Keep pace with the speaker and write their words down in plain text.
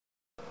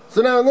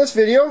So now in this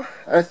video,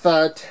 I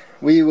thought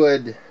we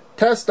would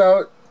test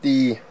out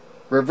the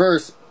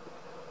reverse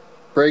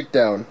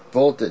breakdown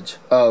voltage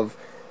of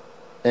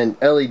an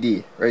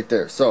LED right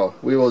there. So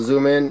we will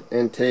zoom in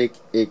and take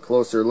a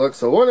closer look.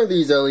 So one of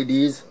these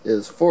LEDs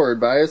is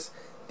forward bias,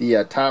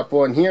 the top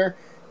one here,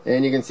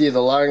 and you can see the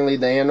long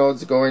lead, the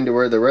anode's going to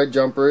where the red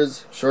jumper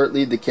is, short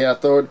lead, the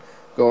cathode,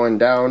 going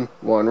down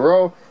one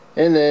row,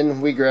 and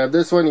then we grab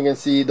this one. You can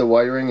see the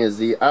wiring is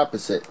the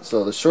opposite.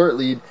 So the short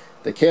lead,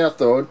 the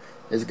cathode,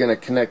 is going to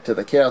connect to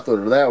the cathode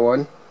of that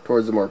one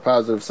towards the more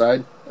positive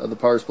side of the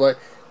power supply.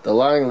 The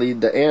long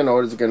lead, the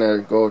anode, is going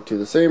to go to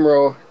the same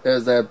row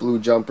as that blue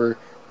jumper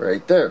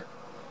right there.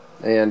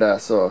 And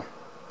so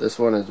this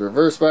one is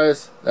reverse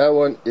bias, that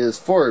one is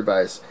forward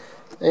bias.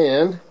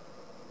 And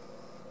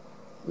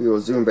we will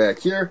zoom back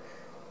here,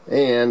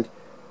 and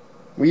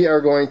we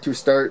are going to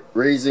start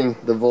raising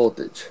the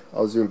voltage.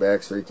 I'll zoom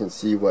back so you can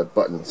see what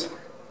buttons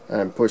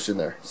I'm pushing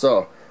there.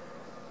 So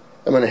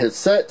I'm going to hit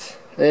set,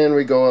 and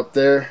we go up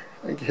there.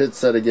 I can hit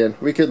set again.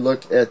 We could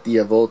look at the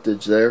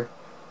voltage there,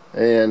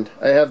 and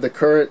I have the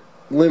current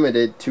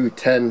limited to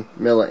 10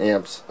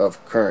 milliamps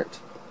of current.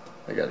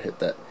 I gotta hit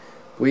that.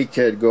 We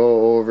could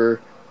go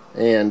over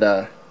and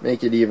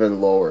make it even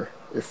lower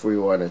if we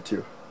wanted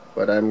to,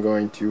 but I'm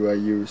going to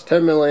use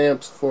 10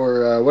 milliamps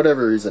for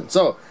whatever reason.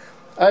 So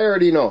I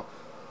already know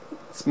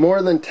it's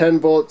more than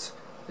 10 volts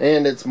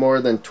and it's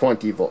more than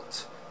 20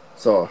 volts.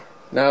 So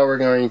now we're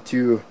going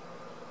to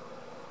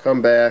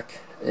come back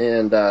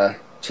and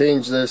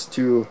change this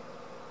to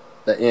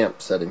the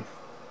amp setting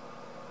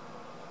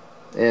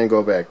and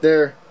go back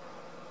there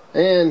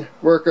and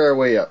work our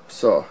way up.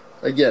 So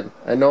again,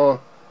 I know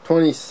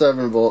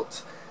 27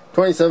 volts,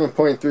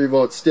 27.3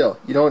 volts still.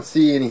 You don't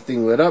see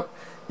anything lit up.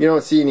 You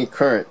don't see any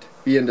current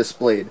being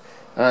displayed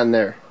on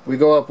there. We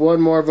go up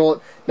one more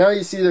volt. Now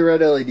you see the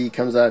red LED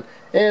comes on,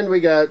 and we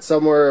got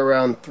somewhere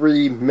around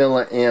 3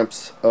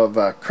 milliamps of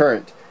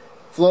current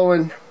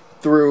flowing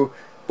through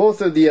both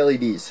of the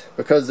LEDs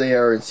because they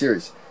are in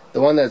series. The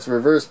one that's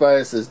reverse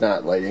bias is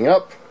not lighting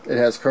up. It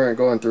has current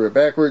going through it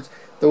backwards.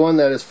 The one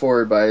that is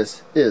forward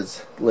bias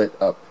is lit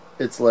up.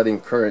 It's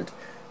letting current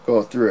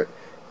go through it.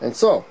 And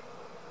so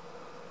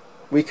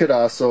we could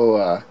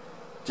also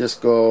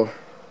just go,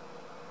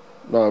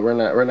 no, we're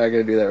not going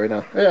to do that right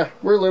now. Yeah,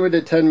 we're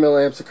limited 10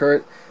 milliamps of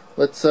current.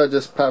 Let's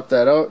just pop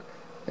that out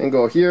and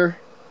go here,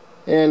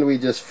 and we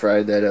just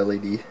fried that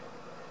LED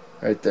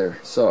right there.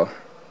 So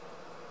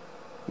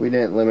we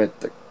didn't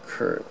limit the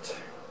current.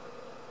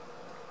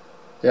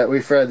 Yeah,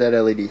 we fried that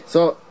LED.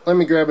 So let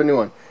me grab a new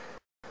one.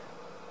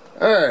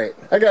 Alright,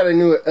 I got a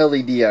new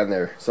LED on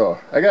there. So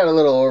I got a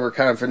little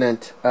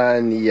overconfident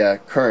on the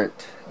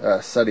current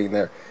setting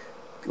there.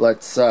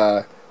 Let's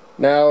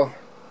now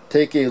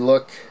take a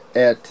look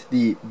at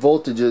the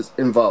voltages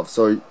involved.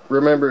 So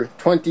remember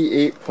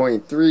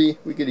 28.3.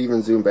 We could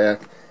even zoom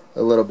back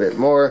a little bit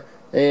more,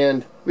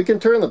 and we can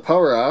turn the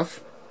power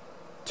off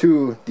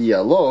to the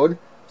load,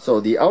 so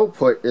the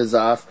output is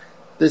off.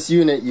 This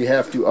unit you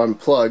have to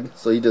unplug,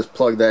 so you just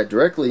plug that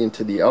directly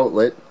into the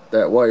outlet,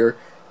 that wire.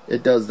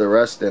 It does the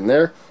rest in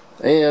there,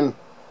 and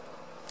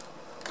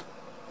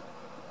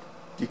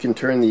you can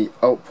turn the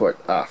output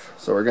off.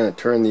 So we're going to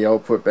turn the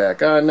output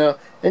back on now,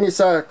 and you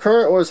saw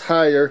current was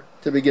higher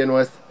to begin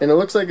with, and it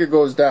looks like it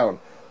goes down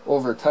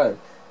over time.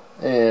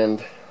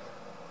 And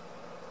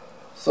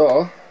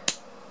so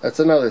that's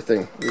another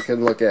thing we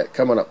can look at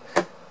coming up.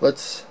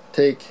 Let's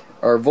take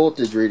our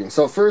voltage reading.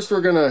 So first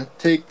we're going to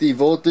take the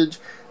voltage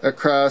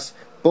across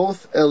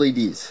both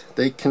LEDs.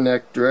 They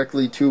connect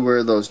directly to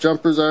where those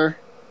jumpers are,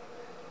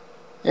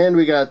 and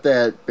we got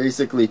that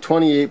basically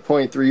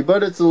 28.3,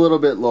 but it's a little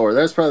bit lower.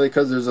 That's probably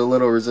because there's a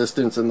little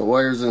resistance in the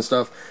wires and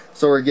stuff,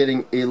 so we're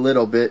getting a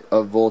little bit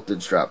of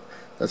voltage drop.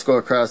 Let's go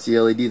across the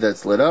LED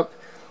that's lit up,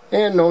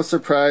 and no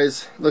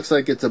surprise, looks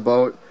like it's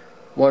about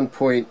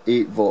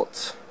 1.8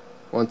 volts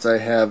once I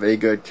have a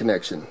good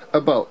connection,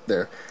 about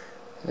there.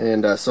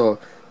 And so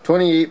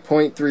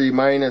 28.3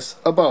 minus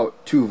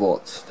about 2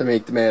 volts, to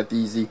make the math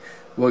easy,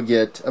 we'll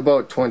get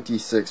about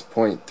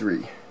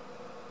 26.3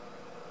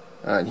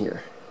 on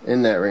here,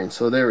 in that range.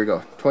 So there we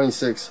go,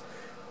 26.3,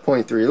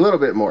 a little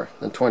bit more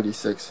than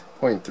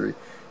 26.3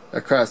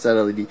 across that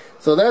LED.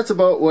 So that's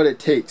about what it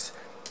takes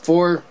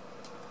for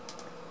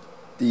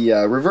the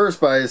reverse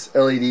bias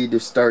LED to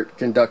start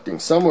conducting,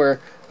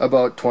 somewhere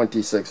about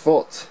 26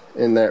 volts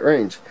in that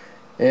range.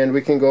 And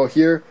we can go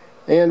here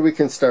and we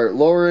can start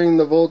lowering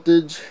the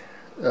voltage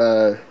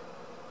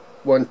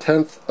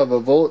 1/10 of a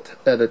volt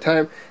at a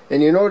time,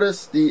 and you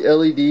notice the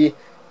LED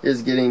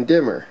is getting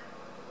dimmer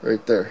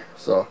right there.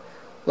 So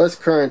less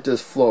current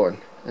is flowing,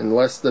 and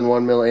less than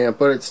 1 milliamp,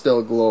 but it's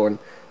still glowing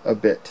a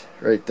bit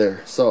right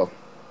there. So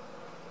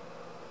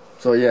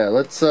yeah,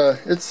 let's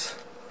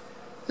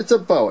it's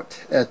about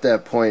at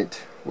that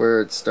point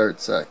where it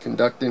starts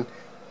conducting.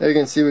 There you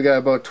can see we got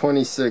about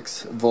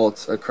 26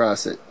 volts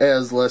across it.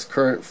 As less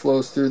current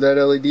flows through that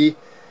LED,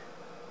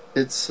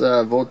 its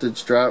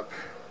voltage drop,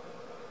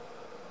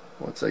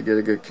 once I get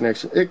a good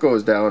connection, it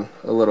goes down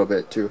a little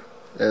bit too.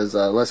 as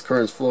less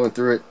current's flowing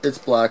through it, it's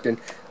blocking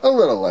a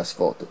little less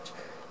voltage.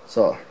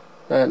 So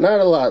not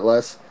a lot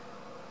less.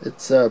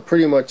 It's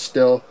pretty much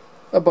still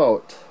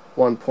about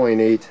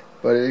 1.8,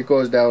 but it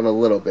goes down a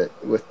little bit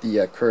with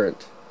the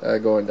current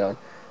going down.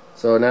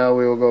 So now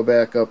we will go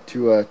back up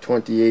to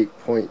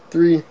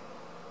 28.3,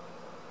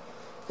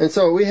 and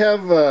so we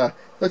have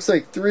looks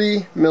like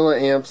 3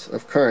 milliamps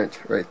of current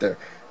right there.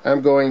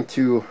 I'm going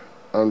to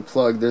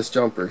unplug this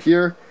jumper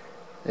here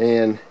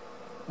and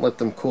let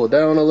them cool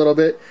down a little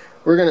bit.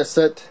 We're going to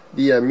set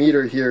the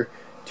meter here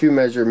to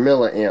measure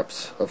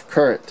milliamps of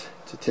current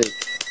to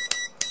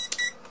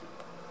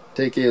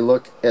take a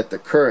look at the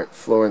current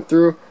flowing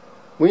through.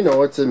 We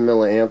know it's in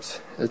milliamps.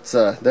 It's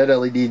that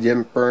LED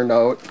didn't burn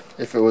out.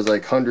 If it was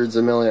like hundreds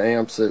of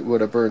milliamps, it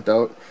would have burnt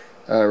out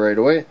right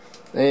away.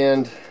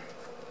 And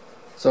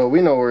so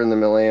we know we're in the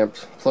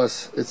milliamps.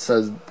 Plus, it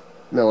says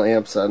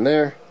milliamps on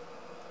there.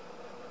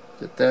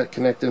 Get that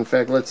connected. In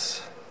fact,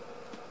 let's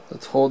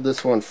hold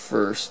this one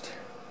first.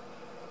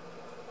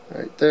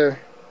 Right there.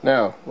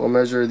 Now we'll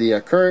measure the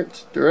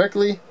current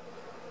directly.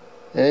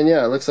 And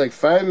yeah, it looks like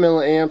 5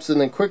 milliamps,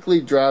 and then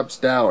quickly drops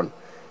down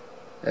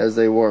as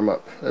they warm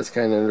up. That's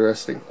kind of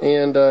interesting.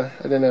 And I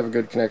didn't have a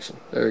good connection.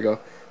 There we go.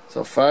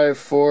 So 5,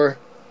 4,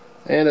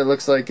 and it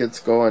looks like it's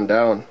going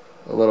down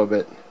a little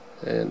bit.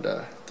 And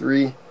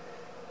 3.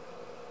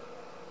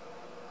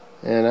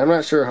 And I'm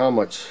not sure how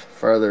much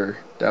farther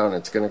down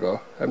it's going to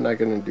go. I'm not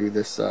going to do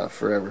this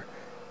forever.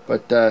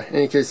 But in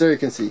any case, there you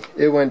can see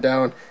it went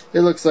down.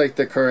 It looks like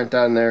the current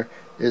on there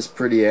is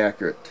pretty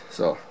accurate.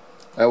 So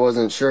I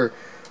wasn't sure.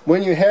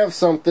 When you have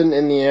something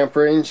in the amp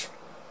range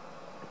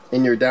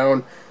and you're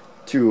down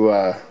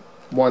to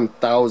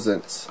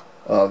 1/1000th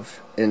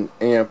of an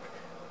amp,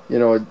 you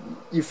know,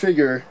 you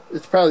figure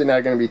it's probably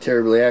not going to be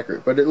terribly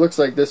accurate. But it looks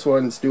like this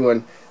one's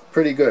doing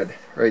pretty good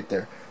right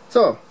there.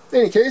 So in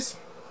any case,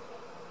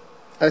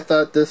 I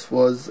thought this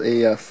was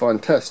a fun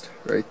test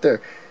right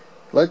there.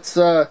 Let's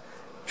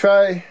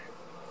try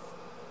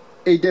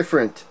a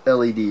different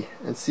LED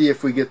and see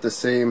if we get the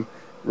same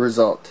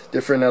result.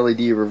 Different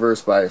LED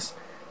reverse bias.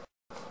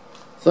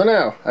 So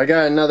now I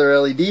got another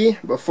LED.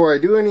 Before I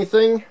do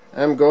anything,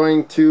 I'm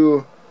going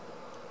to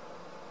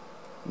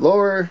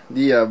lower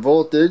the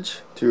voltage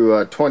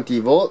to 20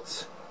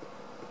 volts.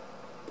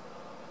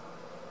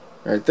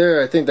 Right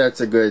there. I think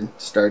that's a good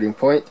starting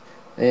point.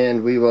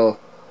 And we will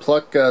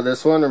pluck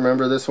this one.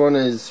 Remember, this one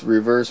is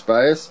reverse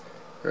bias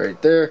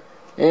right there.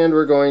 And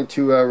we're going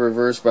to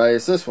reverse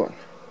bias this one.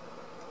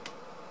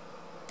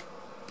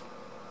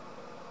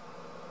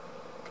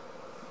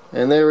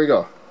 And there we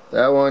go.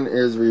 That one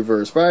is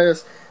reverse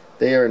bias.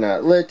 They are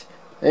not lit.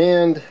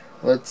 And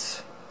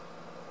let's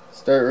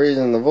start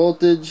raising the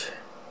voltage.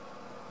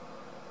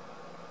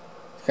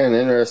 Kind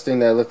of interesting.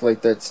 That looked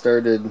like that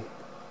started.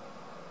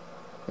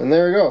 And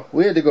there we go.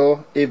 We had to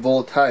go a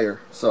volt higher.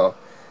 So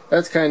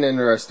that's kind of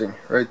interesting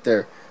right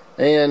there.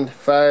 And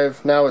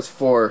 5, now it's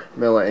 4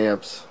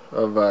 milliamps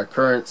of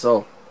current.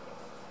 So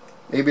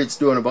maybe it's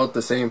doing about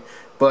the same,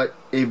 but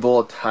a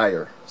volt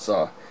higher.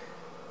 So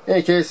in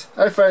any case,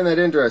 I find that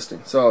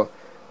interesting. So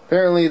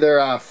apparently they're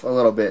off a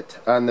little bit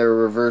on their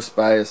reverse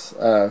bias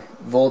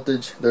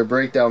voltage, their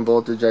breakdown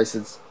voltage, I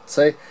should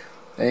say.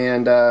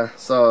 And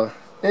so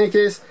in any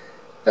case,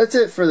 that's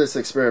it for this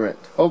experiment.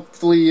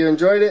 Hopefully you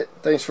enjoyed it.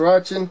 Thanks for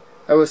watching.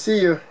 I will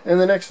see you in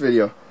the next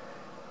video.